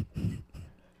rest.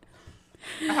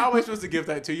 How am I supposed to give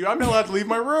that to you? I'm not allowed to leave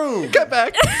my room. Get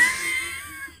back.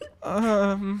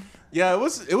 Yeah, it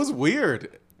was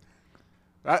weird.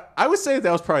 I would say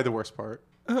that was probably the worst part.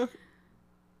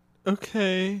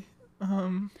 Okay.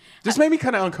 Just made me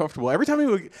kind of uncomfortable. Every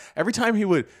time he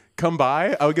would come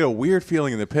by, I would get a weird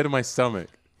feeling in the pit of my stomach.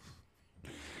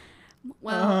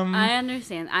 Well, I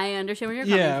understand. Where you're coming from.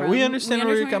 Yeah, we understand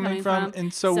where you're coming from,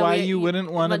 and so why you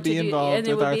wouldn't want to be involved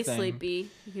with our thing. And it would be sleepy.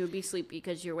 He would be sleepy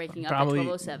because you're waking up Probably- at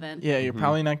 12:07. Yeah, you're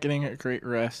probably not getting a great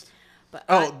rest. But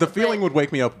The feeling would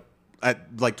wake me up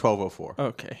at like 12:04.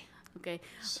 Okay. Okay.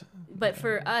 But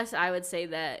for us, I would say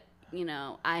that,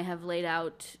 I have laid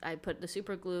out, I put the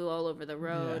super glue all over the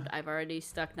road. Yeah. I've already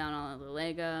stuck down all of the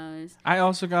Legos. I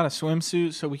also got a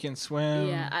swimsuit so we can swim.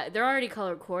 Yeah, they're already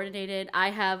color coordinated. I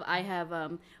have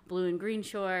blue and green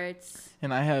shorts,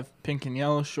 And I have pink and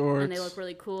yellow shorts. and they look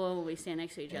really cool when we stand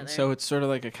next to each other. So it's sort of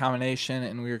like a combination,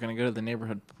 and we were going to go to the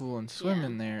neighborhood pool and swim Yeah,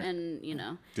 in there. And,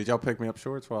 Did y'all pick me up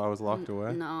shorts while I was locked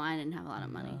away? no, I didn't have a lot of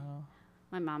money.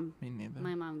 My mom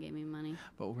gave me money.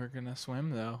 But we're going to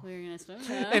swim, though. We were gonna swim.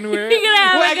 And we're gonna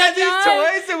have I a got good these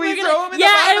time. toys, and we We're throw them in the yeah,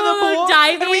 bottom and of the we'll pool,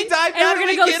 dive and we in, dive and down, we're and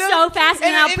gonna we go get 'em, so fast,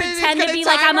 and I'll it's pretend to gonna be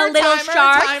like I'm a timer, little timer,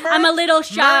 shark. timer. I'm a little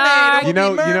shark. You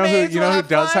know mermaids, who we'll have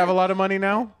does have a fun. lot of money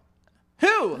now?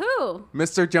 Who? Who?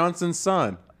 Mr. Johnson's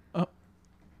son. Oh.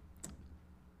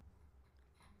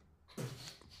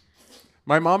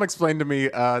 My mom explained to me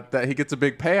that he gets a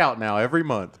big payout now every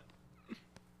month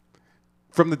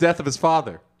from the death of his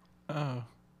father. Oh.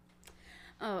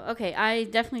 Oh, okay. I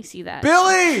definitely see that.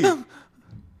 Billy!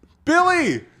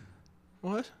 Billy!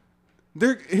 What?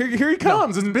 Here he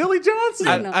comes. It's Billy Johnson.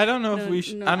 I don't know if we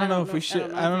should. no, I don't know if we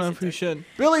should. I don't know if we should.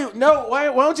 Billy, no, why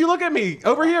don't you look at me?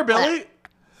 Over here, Billy.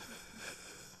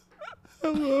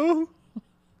 Hello.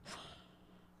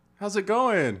 How's it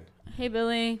going? Hey,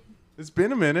 Billy. It's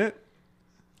been a minute.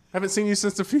 Haven't seen you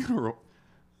since the funeral.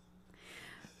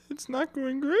 It's not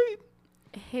going great.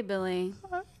 Hey, Billy.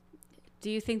 Do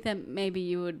you think that maybe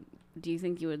you would? Do you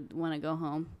think you would want to go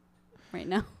home right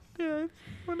now? Yeah,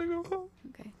 I want to go home.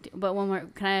 Okay. But one more.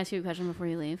 Can I ask you a question before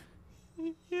you leave?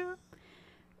 Yeah.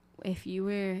 If you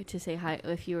were to say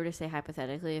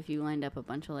hypothetically, if you lined up a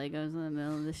bunch of Legos in the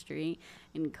middle of the street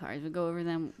and cars would go over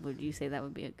them, would you say that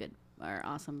would be a good or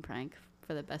awesome prank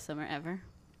for the best summer ever?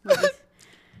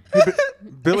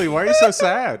 Billy, why are you so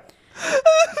sad?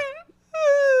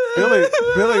 Billy,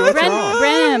 what's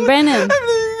wrong? Brandon. I'm gonna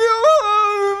go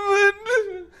home,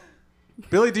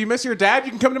 Billy, do you miss your dad? You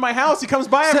can come to my house. He comes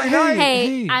by every night.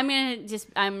 Hey, Hey. I'm gonna just.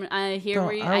 I hear Don't-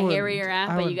 where you, I I hear where wouldn't. you're at,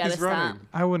 I but you wouldn't. gotta He's stop. running.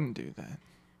 I wouldn't do that.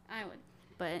 I would,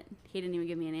 but he didn't even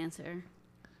give me an answer.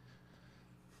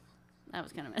 That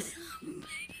was kind of messed up. He didn't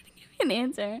give me an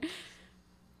answer.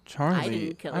 Charlie, I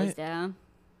didn't kill his dad.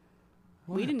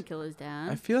 We What? didn't kill his dad.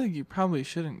 I feel like you probably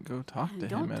shouldn't go talk to him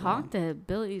Don't at all. talk to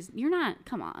Billy's. You're not.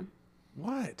 Come on.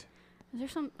 What? Is there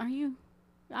some? Are you?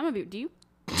 I'm gonna be. Do you?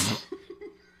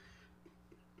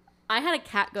 I had a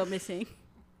cat go missing.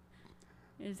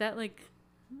 Is that like?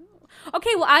 Okay,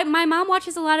 well, my mom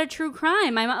watches a lot of true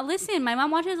crime. My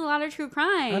mom watches a lot of true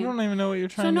crime. I don't even know what you're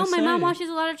trying So no, to my say. mom watches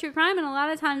a lot of true crime, and a lot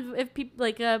of times, if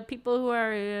people people who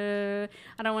are, I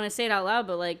don't want to say it out loud,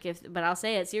 but I'll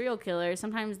say it, serial killers.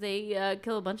 Sometimes they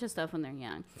kill a bunch of stuff when they're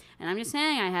young. And I'm just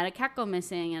saying, I had a cat go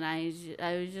missing, and I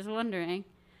was just wondering.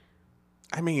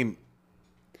 I mean,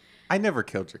 I never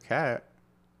killed your cat.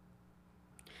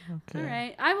 Okay. All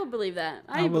right, I will believe that.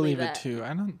 I I'll believe that. it too.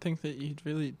 I don't think that you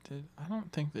really did. I don't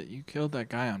think that you killed that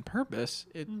guy on purpose.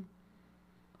 It.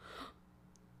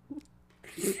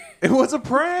 It was a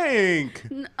prank.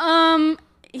 I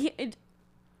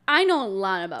know a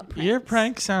lot about pranks. Your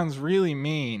prank sounds really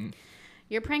mean.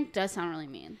 Your prank does sound really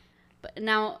mean. But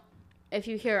now, if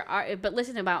you hear but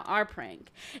listen about our prank.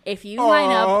 If you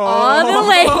line up all the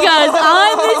Legos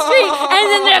on the street, and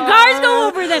then the cars go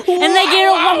over them, and they get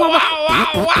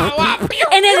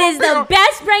and it is the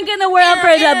best prank in the world for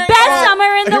the best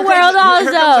summer in the Here world. comes,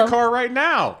 Here comes Also, a car right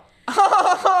now.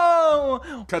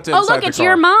 Oh! Cut to oh inside look, the it's car.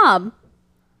 your mom.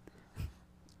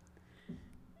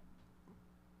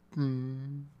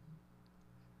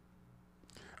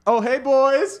 Oh, hey,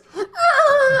 boys.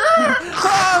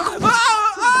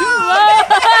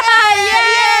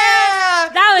 Yeah!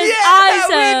 That was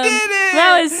awesome. We did it!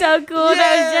 That was so cool. That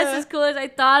was Yeah! just as cool as I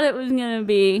thought it was gonna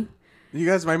be. You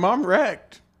guys, my mom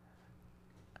wrecked.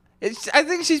 I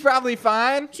think she's probably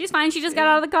fine. She's fine. She just got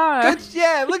out of the car.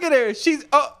 Yeah, look at her. She's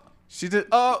She did.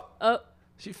 oh. Oh,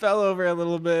 She fell over a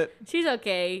little bit. she's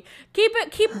okay.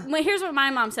 Well, here's what my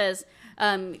mom says.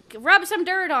 Rub some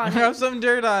dirt on Rub it. some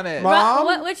dirt on it. Mom?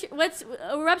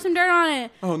 Rub some dirt on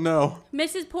it. Oh, no.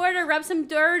 Mrs. Porter, rub some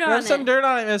dirt on Rub it. some dirt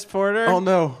on it, Miss Porter. Oh,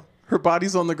 no. Her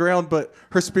body's on the ground, but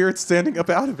her spirit's standing up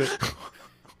out of it.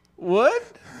 What?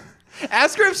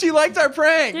 Ask her if she liked our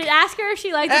prank. Dude, ask her if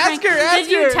she liked the Ask prank. her, ask Did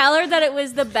you her. tell her that it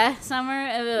was the best summer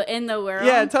in the world?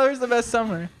 Yeah, tell her it's the best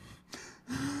summer.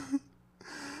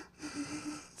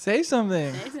 Say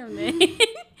something. Say something.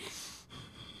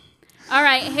 All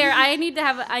right, here I need to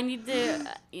have a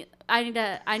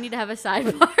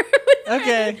sidebar. with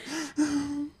Okay.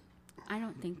 I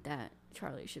don't think that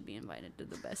Charlie should be invited to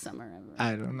the best summer ever.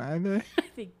 I don't either. I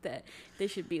think that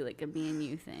this should be like a me and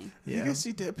you thing. You Yeah. guys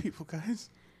see dead people, guys?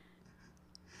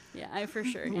 Yeah, I for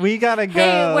sure. We gotta go.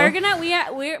 Hey,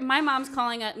 we're my mom's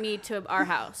calling me to our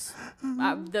house.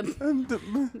 My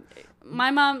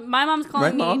mom's calling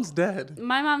My me. mom's dead.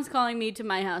 My mom's calling me to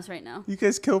my house right now. You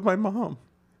guys killed my mom.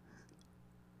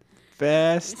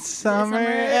 Best summer Summer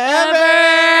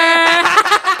ever.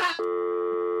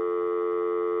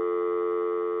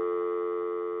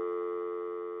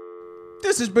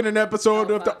 This has been an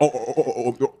episode of the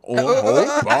podcast.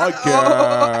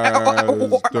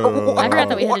 I forgot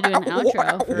that we had to do an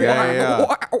outro. For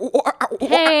Yeah.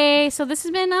 Hey, so this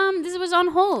has been this was on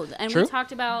hold, and True. we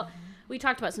talked about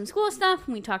some school stuff,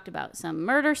 and we talked about some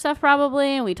murder stuff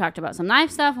probably, and we talked about some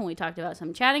knife stuff, and we talked about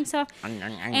some chatting stuff.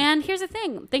 And here's the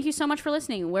thing: thank you so much for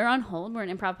listening. We're on hold. We're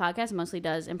an improv podcast. It mostly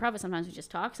does improv, but sometimes we just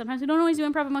talk. Sometimes we don't always do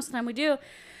improv, but most of the time we do.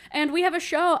 And we have a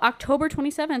show October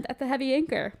 27th at the Heavy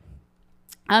Anchor.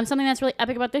 Something that's really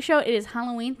epic about this show, it is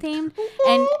Halloween themed,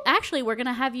 and actually we're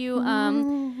gonna have you you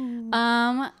can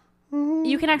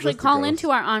actually That's the call ghost.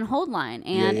 into our on hold line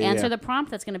and Yeah. answer the prompt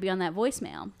that's gonna be on that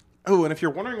voicemail. Oh, and if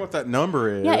you're wondering what that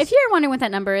number is, Yeah, if you're wondering what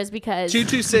that number is, because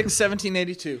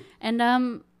 226-1782.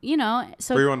 and you know,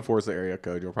 so 314 is the area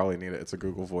code. You'll probably need it. It's a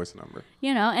Google Voice number.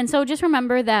 you know, and so just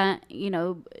remember that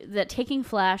that taking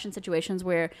flash in situations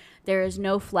where there is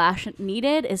no flash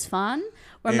needed is fun.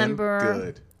 Remember. And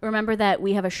good. Remember that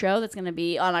we have a show that's going to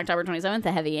be on October 27th,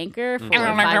 the Heavy Anchor, for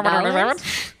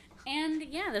 $5. And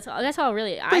yeah, that's all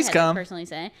really I Please had come. to personally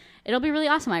say. It'll be really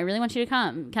awesome. I really want you to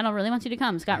come. Kendall really wants you to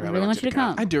come. Scott really wants you to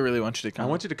come. I do really want you to come. I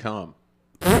want you to come.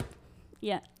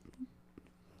 Yeah.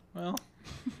 Well,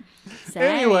 Say.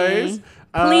 Anyways,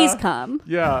 Please come.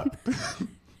 Yeah.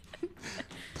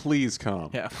 Please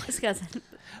come. yeah. Discuss.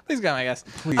 Please come, I guess.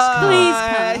 Please Please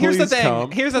come. come. Here's the Please thing.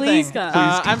 come. Here's the Please thing.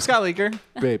 come. I'm Scott Leaker.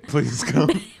 Babe, please come.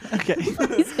 Okay.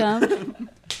 Please come.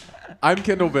 I'm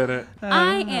Kendall Bennett.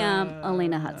 I am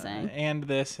Alina Hudson. And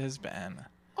this has been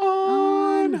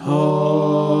On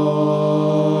hold.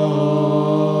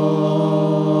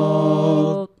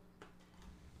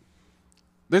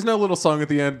 There's no little song at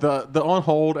the end. The on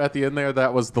hold at the end there,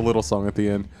 that was the little song at the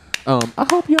end. I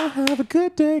hope y'all have a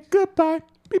good day. Goodbye.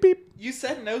 Beep beep. You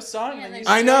said no song. And you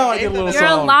I know, I did a little You're a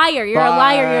song. liar. You're a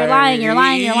liar. You're lying. You're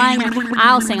lying. You're lying.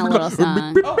 I'll sing a little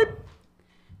song. Oh, No,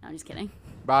 I'm just kidding.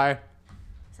 Bye.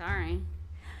 Sorry.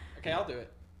 okay, I'll do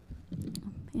it.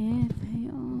 If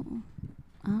you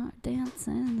are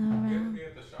dancing around.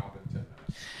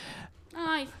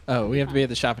 Oh, Oh, we have to be at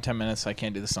the shop in 10 minutes, so I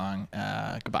can't do the song.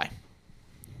 Goodbye.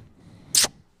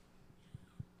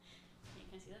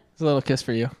 It's a little kiss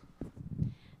for you.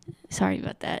 sorry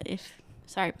about that.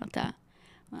 Sorry about that.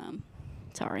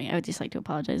 Sorry. I would just like to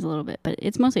apologize a little bit, but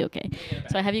it's mostly okay.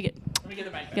 So I have you get. Let me get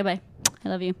the mic. Goodbye. I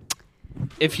love you.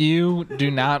 If you do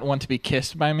not want to be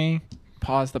kissed by me,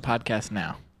 pause the podcast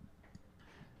now.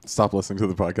 Stop listening to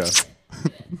the podcast.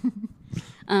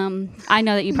 I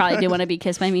know that you probably do want to be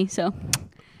kissed by me, so.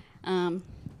 And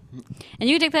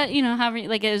you could take that, however,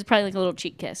 like it was probably like a little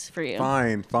cheek kiss for you.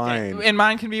 Fine. And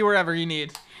mine can be wherever you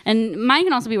need. And mine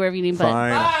can also be wherever you need, but.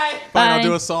 Fine. Bye. Fine, I'll Bye.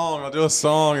 do a song. I'll do a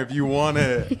song if you want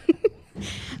it.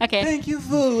 Okay. Thank you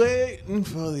for waiting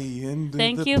for the end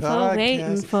Thank of the you for podcast.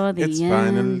 waiting for the it's end.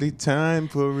 finally time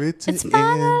for it to It's end.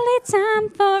 finally time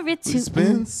for it We to spent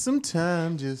end. some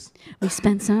time just We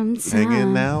spent some time.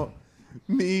 hanging out.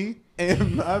 Me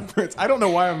and my friends. I don't know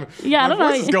why I'm. Yeah, I my don't know.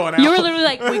 voice is going out. You were literally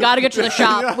like, we got to get to the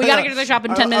shop. Yeah, We got to yeah. get to the shop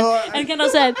in 10 minutes. And Kendall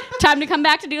said, time to come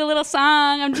back to do a little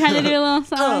song. I'm trying to do a little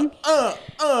song.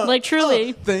 Like,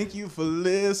 truly. Thank you for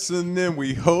listening.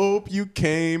 We hope you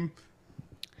came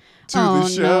to Oh, the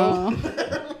show.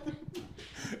 no.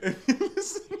 If you're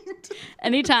listening to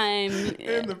Anytime.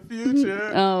 in the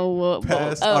future. Oh,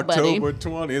 Past buddy. October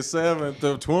 27th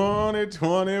of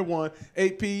 2021,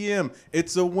 8 p.m.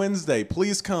 It's a Wednesday.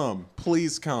 Please come.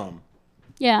 Please come.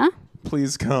 Yeah.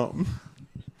 Please come.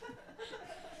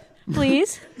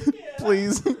 Please.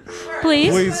 Please.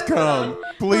 Please. Please come.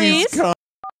 Please Please. come.